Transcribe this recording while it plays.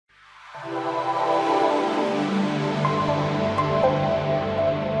To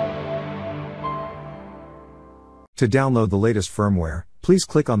download the latest firmware, please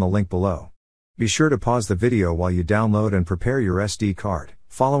click on the link below. Be sure to pause the video while you download and prepare your SD card,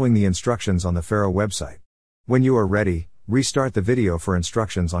 following the instructions on the FARO website. When you are ready, restart the video for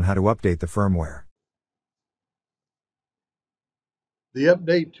instructions on how to update the firmware. The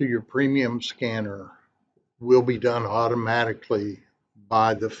update to your premium scanner will be done automatically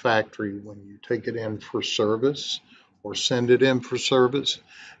by the factory when you take it in for service or send it in for service.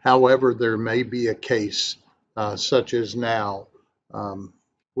 However, there may be a case such as now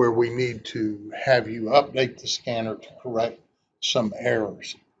where we need to have you update the scanner to correct some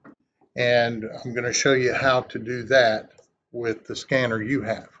errors. And I'm going to show you how to do that with the scanner you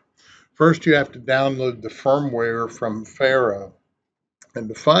have. First, you have to download the firmware from FARO. And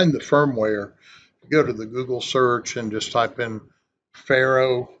to find the firmware, go to the Google search and just type in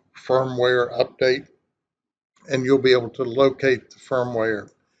FARO firmware update, and you'll be able to locate the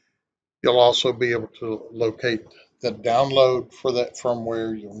firmware. You'll also be able to locate the download for that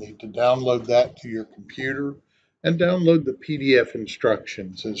firmware. You'll need to download that to your computer and download the PDF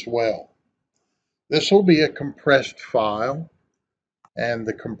instructions as well. This will be a compressed file, and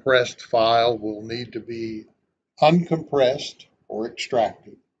the compressed file will need to be uncompressed or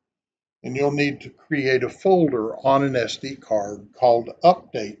extracted. And you'll need to create a folder on an SD card called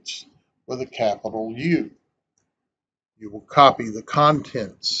Updates with a capital U. You will copy the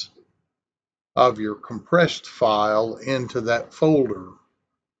contents of your compressed file into that folder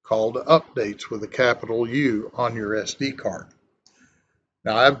called Updates with a capital U on your SD card.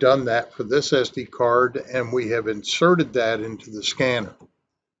 Now, I've done that for this SD card, and we have inserted that into the scanner.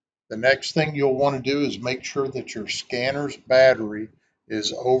 The next thing you'll want to do is make sure that your scanner's battery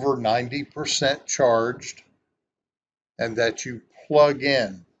is over 90% charged and that you plug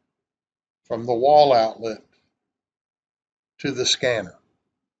in from the wall outlet to the scanner.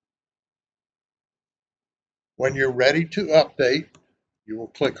 When you're ready to update, you will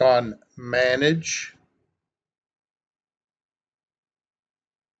click on Manage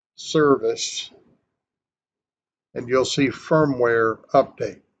Service, and you'll see Firmware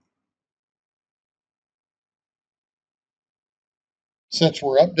Update. Since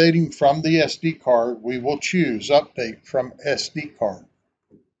we're updating from the SD card, we will choose Update from SD card.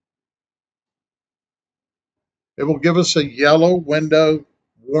 It will give us a yellow window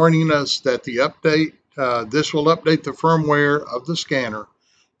warning us that the update, this will update the firmware of the scanner.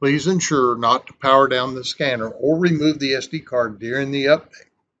 Please ensure not to power down the scanner or remove the SD card during the update.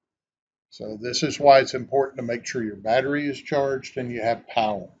 So this is why it's important to make sure your battery is charged and you have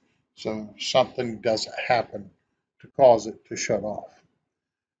power, so something doesn't happen to cause it to shut off.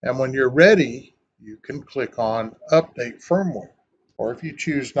 And when you're ready, you can click on Update Firmware, or if you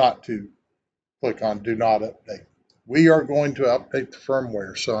choose not to, click on Do Not Update. We are going to update the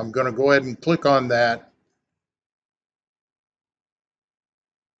firmware, so I'm going to go ahead and click on that.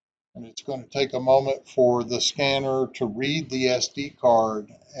 And it's going to take a moment for the scanner to read the SD card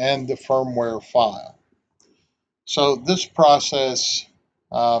and the firmware file. So this process,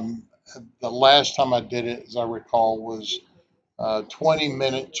 the last time I did it, as I recall, was 20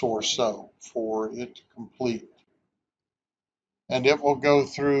 minutes or so for it to complete. And it will go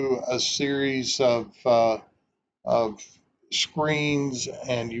through a series of screens,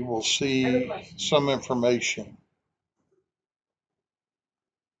 and you will see some information.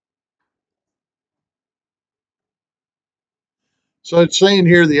 So it's saying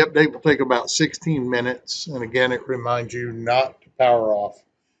here the update will take about 16 minutes. And again, it reminds you not to power off.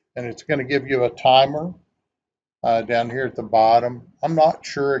 And it's going to give you a timer down here at the bottom. I'm not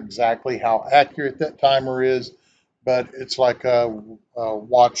sure exactly how accurate that timer is, but it's like a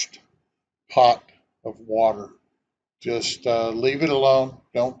watched pot of water. Just leave it alone.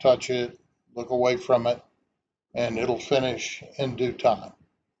 Don't touch it. Look away from it, and it'll finish in due time.